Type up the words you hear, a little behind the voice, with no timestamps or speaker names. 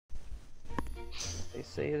They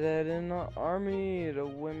say that in the army, the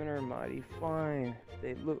women are mighty fine.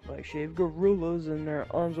 They look like shaved gorillas and their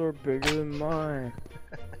arms are bigger than mine.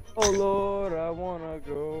 Oh Lord, I wanna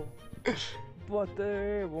go, but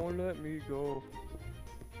they won't let me go.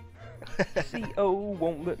 CO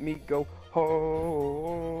won't let me go home.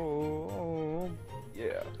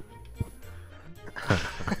 Yeah.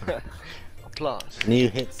 Applause. New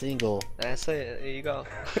hit single. That's it. There you go.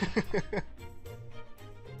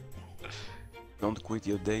 Don't quit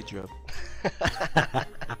your day job. That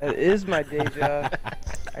is my day job.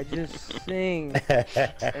 I just sing,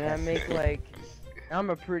 and I make like, I'm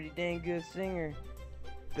a pretty dang good singer.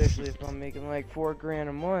 Especially if I'm making like $4 grand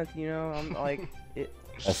a month, you know. I'm like,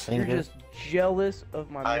 you're just jealous of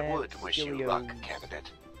my I mad would wish you skillios. luck,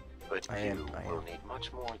 candidate, but I you am. will need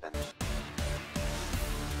much more than.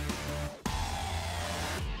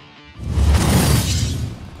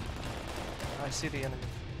 I see the enemy.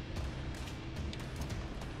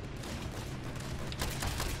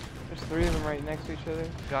 There's 3 of them right next to each other.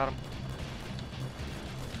 Got him.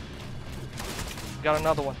 Got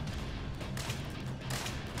another one.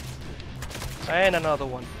 And another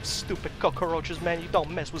one. Stupid cockroaches, man. You don't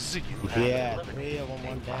mess with Z. Yeah, 3 of them,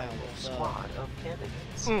 1 down. What's up? Squad of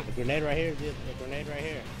candidates. A grenade right here, dude. A grenade right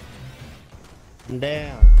here. I'm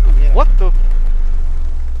down. Yeah. What the?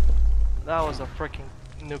 That was a freaking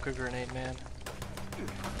nuka grenade, man.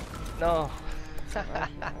 No.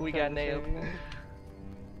 We got nailed.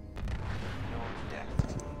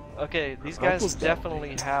 Okay, these guys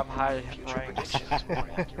definitely have high ranks.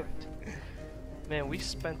 Man, we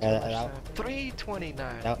spent too much time.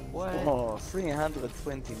 329. What? Oh,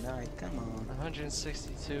 329, come on.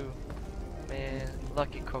 162. Man,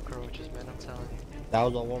 lucky cockroaches, man, I'm telling you. That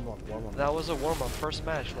was a warm-up. That was a warm-up. First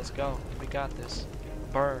match. Let's go. We got this.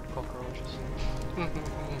 Burn cockroaches.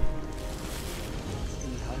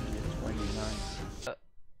 329.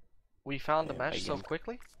 We found the Yeah, match I so get it.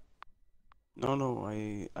 quickly? No,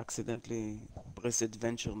 I accidentally pressed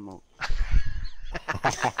adventure mode.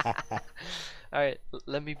 Alright,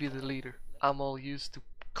 let me be the leader. I'm all used to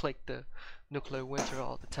click the nuclear winter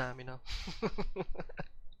all the time, you know.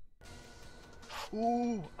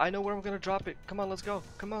 Ooh, I know where I'm gonna drop it. Come on, let's go.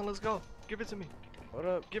 Come on, let's go. Give it to me. What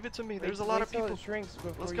up? Give it to me. Wait- There's a lot wait of till people. it shrinks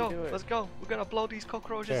before Let's you go. do it. Let's go. We're gonna blow these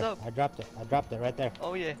cockroaches Sure, up. I dropped it right there.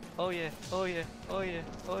 Oh yeah. Oh yeah. Oh yeah. Oh yeah.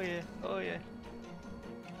 Oh yeah. Oh yeah.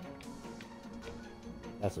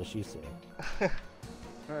 That's what she said.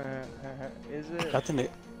 Is I it?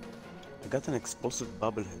 got an explosive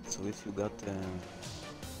bubblehead, so if you got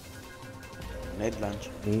grenade launch,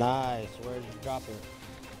 Nice. Where did you drop it?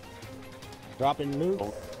 Dropping nuke?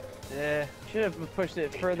 Oh. Yeah. Should have pushed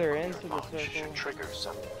it further into the Launch circle. should trigger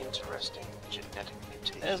some interesting genetic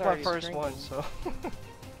mutation. That's my already first shrinking. one, so.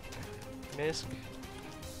 Miss.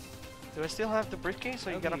 Do I still have the briefcase,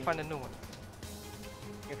 or you gotta Okay. find a new one?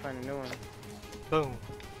 You can find a new one. Boom.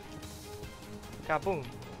 Kaboom.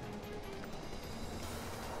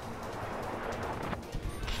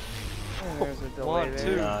 And there's a delay 1, there.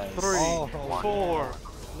 2, Nice. 3, Oh, 4.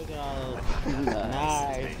 Look at all those.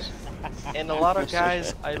 Nice. And a lot of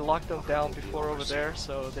guys, I locked them down before over there,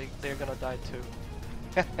 so they're gonna die too.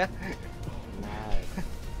 Nice.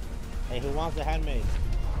 Hey, who wants the handmade?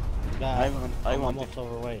 I I'm want almost it.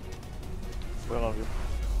 overweight. Where are you?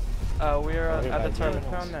 We're Oh, at here the I go. I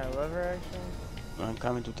terminals. found that lever actually. I'm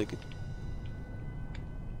coming to take it.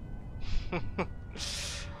 Come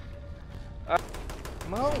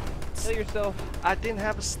on! Kill yourself. I didn't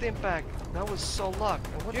have a stim pack. That was so luck.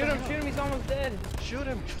 And what Shoot the him! hell? Shoot him! He's almost dead. Shoot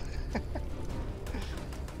him!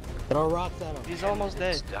 Throw rocks at him. He's almost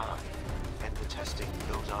dead. Candidates die, and the testing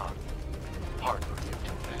goes on. Hard for you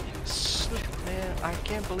companions. Man, I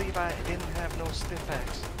can't believe I didn't have no stim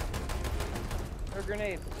packs. Or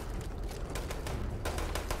grenade.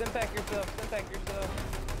 Stim pack yourself. Stim pack yourself.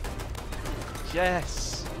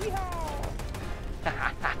 Yes!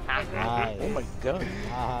 Nice. Oh my god,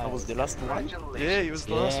 I was the last one. Congratulations. Yeah, he was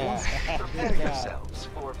the last one. Prepare Good job. yourselves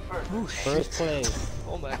for further. First place.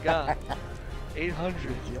 Oh my god. 800.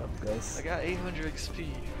 Good job, guys. I got 800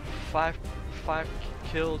 XP. 5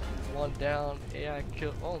 killed, 1 down. AI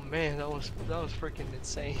killed. Oh man, that was freaking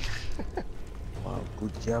insane. Wow,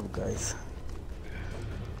 good job, guys.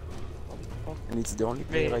 And it's the only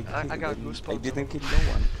player Man, I killed. I got and goosebumps. I didn't kill no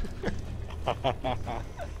one.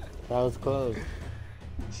 That was close.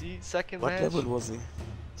 See, second What match. level was he?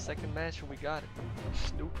 Second match, and we got it.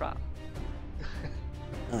 No problem.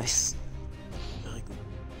 Nice. Very good.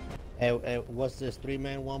 Hey, what's this?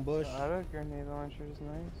 3-man, 1 bush? The auto grenade launcher is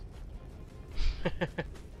nice.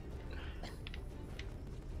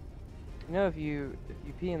 You know, if you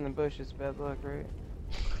pee in the bush, it's bad luck, right?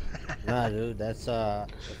 Nah, dude, that's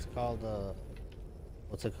it's called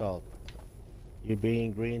what's it called? You're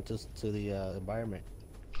being green to the environment.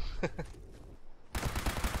 No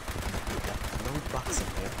bugs in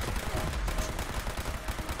there.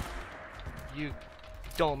 You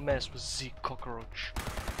don't mess with Z cockroach.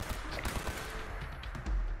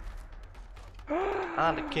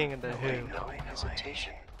 I'm the king of the hill. No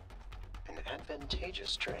hesitation. An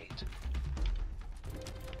advantageous trade.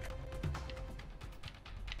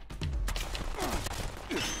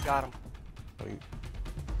 Got him. Oh, you-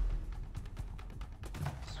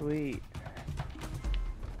 Sweet.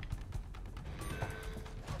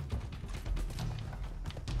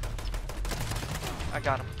 I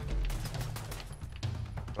got him.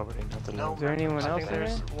 Probably not No alone. Is there anyone I else think in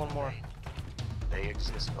there's there? one more. They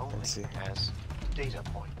exist only Let's see. as data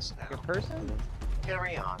points A now. person?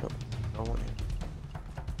 Carry on. No one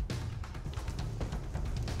here.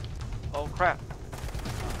 Oh crap.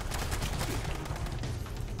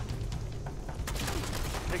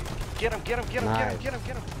 Get him, get him, get him, get him, get him,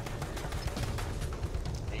 get him.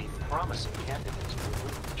 A promising candidate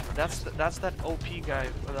removed. That's that OP guy,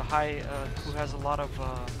 or the high, who has a lot of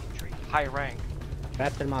high rank.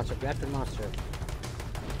 Captain Monster, Captain Monster.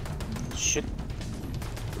 Shit.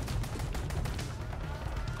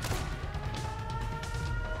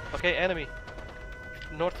 Okay, enemy.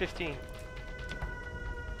 North 15.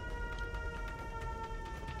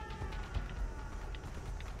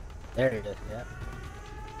 There it is, yeah.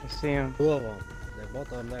 I see him. Two of them. They're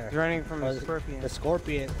both on there. He's running from Oh, a scorpion. The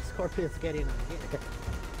scorpion's getting him.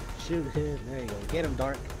 Shoot him. There you go. Get him,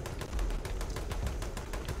 Dark.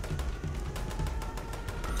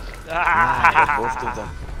 Got both of them.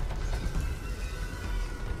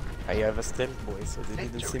 I have a stealth boy, so they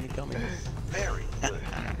didn't see me coming. Very good.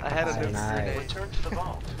 I had a Nice. nuke grenade. Return to the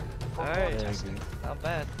vault. For more Alright. testing. Not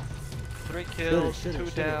bad. 3 kills, shoot it, 2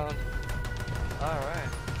 shoot it. down. Alright.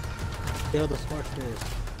 Kill the scorpion.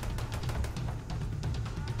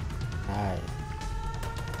 Nice.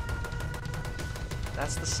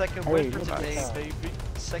 That's the second Hey, win for look at today, that. baby.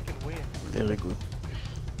 Second win. Very good.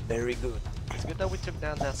 Very good. It's good that we took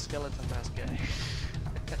down that skeleton mask guy.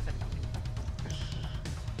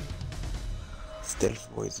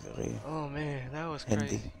 Stealth boy is very Oh man, that was handy.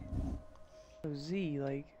 crazy. Oh, Z,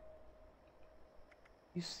 like,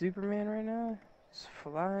 you Superman right now? Just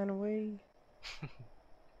flying away?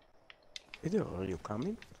 Peter, are you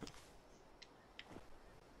coming?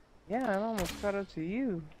 Yeah, I almost caught up to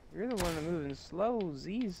you. You're the one that's moving slow.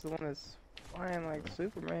 Z's the one that's flying like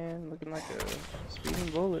Superman, looking like a speeding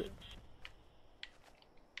bullet.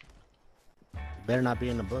 Better not be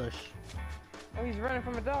in the bush. Oh, he's running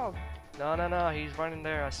from a dog. No, no, no, he's running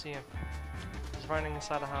there. I see him. He's running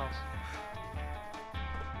inside the house.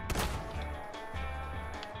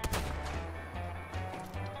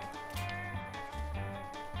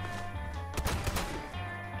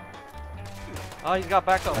 Oh, he's got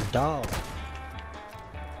backup. A dog.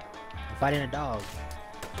 I'm fighting a dog.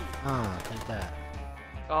 Ah, take that.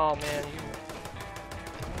 Oh man, you.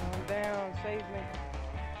 I'm down, save me.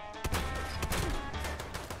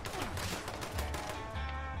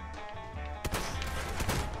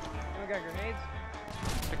 We got grenades.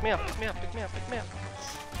 Pick me up, pick me up, pick me up, pick me up.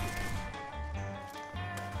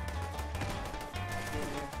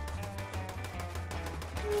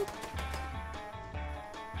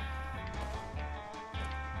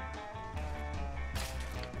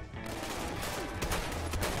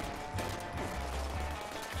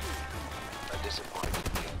 A disappointing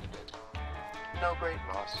candidate. No great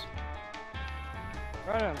loss.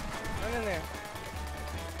 Run him. Run in there.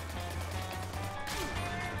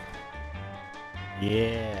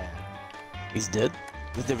 Yeah. He's dead?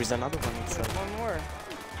 There is another one There's inside. one more.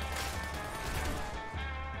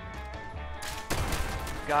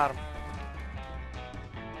 Got him.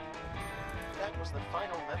 That was the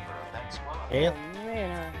final member of that squad. Yep. Oh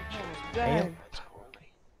man, I almost Damn. died. That's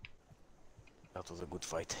only. That was a good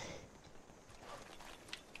fight.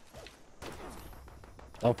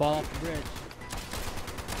 Don't fall off the bridge.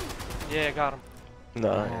 Yeah, got him.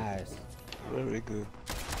 Nice. Very good.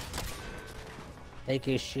 Take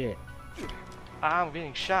his shit. I'm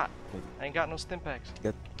getting shot. I ain't got no stim packs.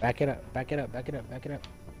 Back it up. Back it up. Back it up. Back it up.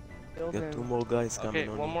 Killed Got him. 2 more guys coming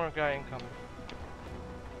Okay, on one you. more guy incoming.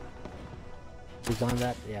 Who's on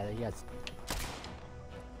that? Yeah, yes.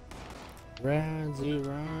 Run, Z,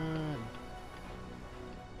 run.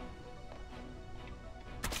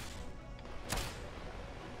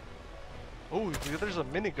 Oh, there's a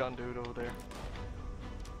minigun dude over there.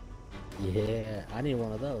 Yeah, I need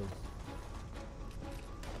one of those.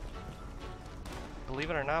 Believe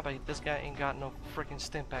it or not, but this guy ain't got no freaking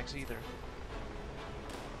stim packs either.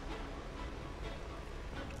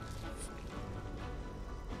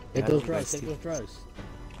 Take Yeah, those you drugs, guys take see- those drugs.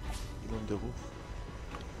 He's on the roof.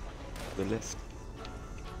 The left.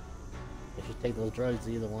 If you take those drugs,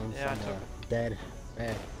 they're the ones Yeah, I took 'em. dead.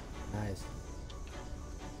 Bad. Nice.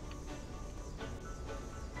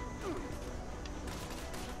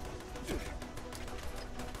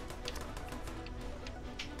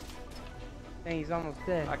 Dang, he's almost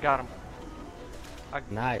dead. I got him.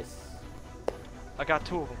 Nice. I got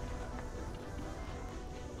 2 of them.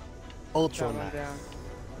 Ultra Got one nice.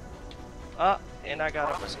 down. And I got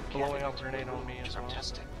a Promising blowing up candidate grenade on me as for well.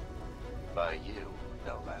 testing. By you,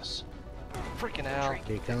 no less. Freaking hell.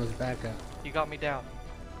 He comes back up. You got me down.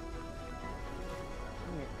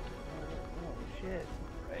 Oh shit.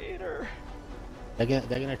 Raider. They're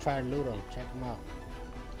gonna try to loot him. Check him out.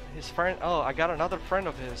 His friend. Oh, I got another friend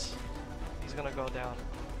of his. He's gonna go down.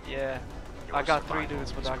 Yeah. Your I got 3 survival dudes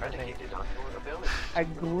is with that grenade. predicated on your ability I to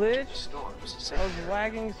glitched. storms I was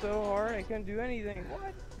lagging so hard I couldn't do anything.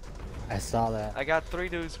 What? I saw that. I got 3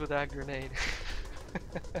 dudes with that grenade.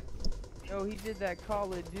 Yo, he did that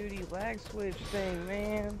Call of Duty lag switch thing,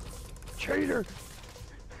 man. Traitor.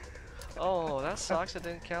 Oh, that sucks. It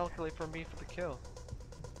didn't calculate for me for the kill.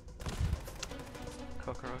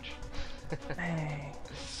 Cockroach. Dang.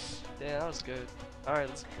 Yeah, that was good. All right,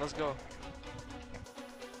 let's go.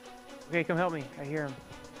 Okay, come help me. I hear him.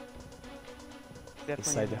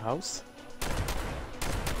 Definitely. Inside the house?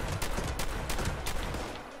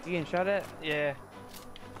 You getting shot at? Yeah,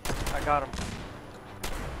 I got him.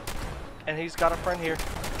 And he's got a friend here.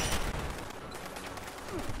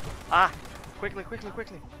 Ah! Quickly, quickly,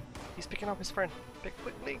 quickly. He's picking up his friend.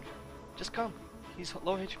 Quickly. Just come. He's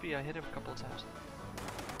low HP. I hit him a couple of times.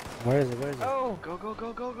 Where is it? Where is it? Oh! Go, go,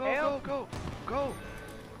 go, go, go, Help. go, go, go.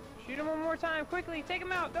 Shoot him one more time, quickly! Take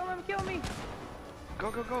him out! Don't let him kill me! Go,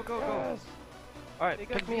 go, go, go, go. Yes. Alright, Pick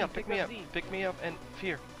pick up me Z, up, pick pick me up up. Z. Pick me up and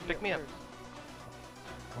Fear. Pick me up. first.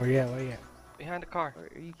 Where you at? Where you at? Behind the car.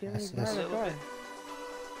 Are you kidding me? That's- Behind the that's- car.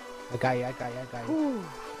 I got you. I got you. I got you. Whew.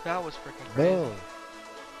 That was freaking crazy. Boom.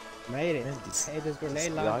 Made it. Man, this, Hey, this grenade this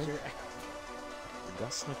launcher. guy, the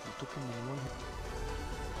gas sniper took him in one hit.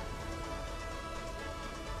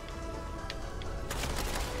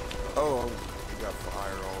 Oh, you got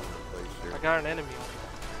fire all over the place here. I got an enemy on me.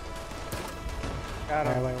 Got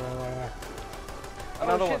him. Wait.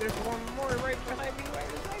 Another Oh shit, one. there's one more right behind me. Right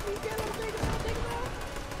behind me. Get him, take him out, take him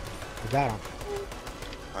out. I got him.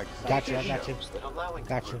 I Got you. I got you. shows that allowing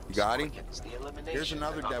Got you. groups You got him? quickens the elimination Here's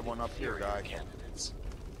another of dead one up here, inferior guy. candidates.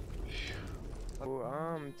 Oh,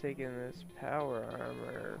 I'm taking this power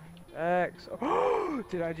armor. X. Oh,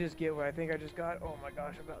 did I just get what I think I just got? Oh my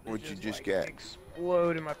gosh, I'm about to What'd you just like, get?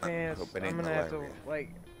 explode in my pants. hope it I'm ain't gonna have to malaria. like,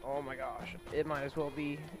 oh my gosh, it might as well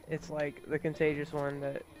be. It's like the contagious one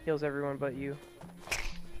that kills everyone but you.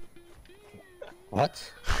 What?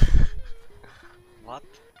 What?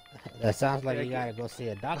 That sounds like Yeah, you I gotta go see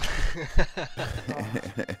a doctor.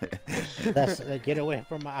 That's get away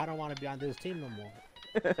from my. I don't want to be on this team no more.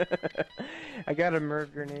 I got a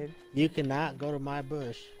MRV grenade. You cannot go to my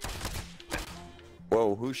bush.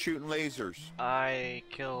 Whoa, who's shooting lasers? I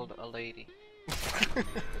killed a lady.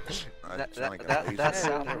 That sound like a that- laser. that That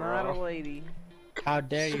sounded is not a wrong. lady. How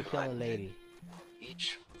dare you kill a lady?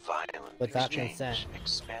 Each violent Without exchange consent.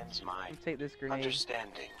 expands my I'll take this grenade.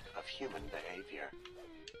 understanding of human behavior.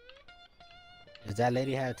 Does that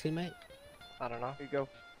lady have a teammate? I don't know. Here you go.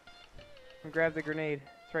 Grab the grenade.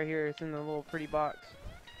 It's right here. It's in the little pretty box.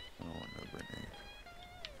 I don't want no grenade.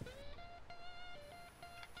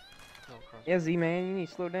 No cross. Yeah, Z man, you need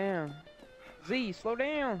to slow down. Z, slow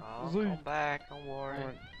down. I'll Z. come back. Don't worry. Come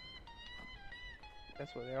on.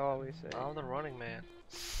 That's what they always say. I'm the running man.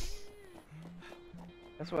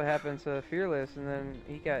 That's what happened to Fearless, and then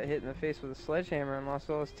he got hit in the face with a sledgehammer and lost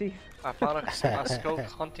all his teeth. I found a scope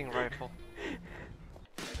hunting rifle.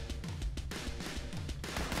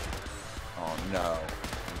 Oh no.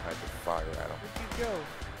 I had to fire at him. Where'd you go?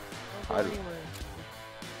 Don't I go don't- anywhere.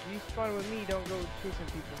 You spawn with me, don't go chasing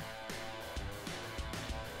people.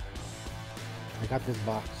 I got this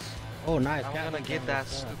box. Oh, nice. I'm Gatling gonna get gun, that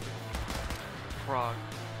what's up? stupid frog.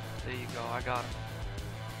 There you go. I got him.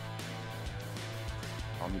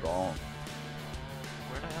 I'm gone.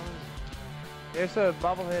 Where the hell is There's a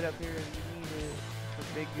bobblehead up here, and you need it.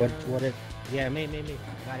 A big gun. What it? Yeah, me. I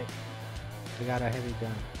got it. I got a heavy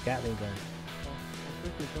gun. Gatling gun. Oh,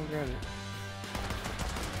 quickly, come grab it.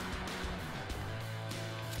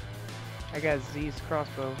 I got Z's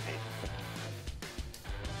crossbow. it?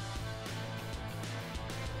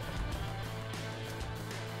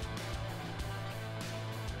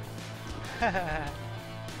 I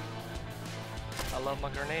love my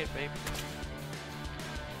grenade, baby.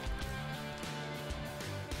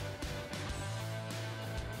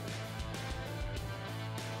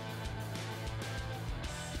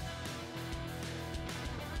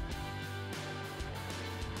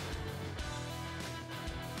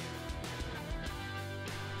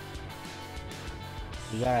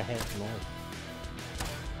 You gotta head north.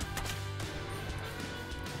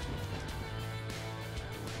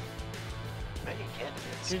 Many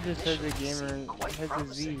candidates He just has a initially gamer seem and quite has a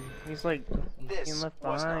promising. Z. He's like This being left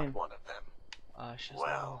was behind. not one of them. She's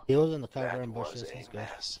Well, He was in the cover that and was bushes. He's a good.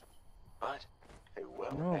 mess, but a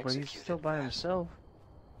well No, but he's still by mess. himself.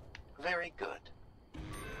 Very good.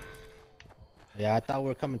 Yeah, I thought we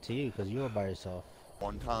were coming to you because you were by yourself.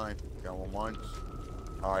 One time, going once.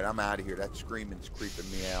 All right, I'm out of here. That screaming's creeping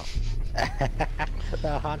me out.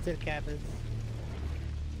 The haunted cabins.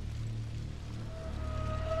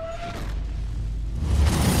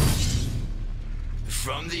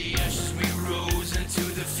 From the ashes we rose, and to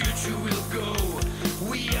the future we'll go.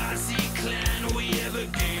 We are the clan, we have a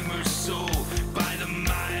gamer's soul. By the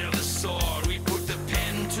might of the sword, we put the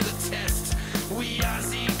pen to the test. We are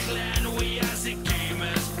the clan, we are the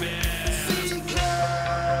gamer's best. The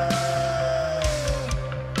clan,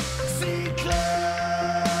 the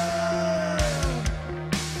clan.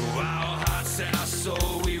 Our hearts and our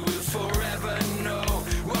soul, we will forever know.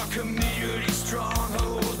 Our community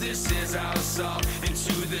stronghold, this is our song.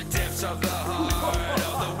 Into the depths of the heart.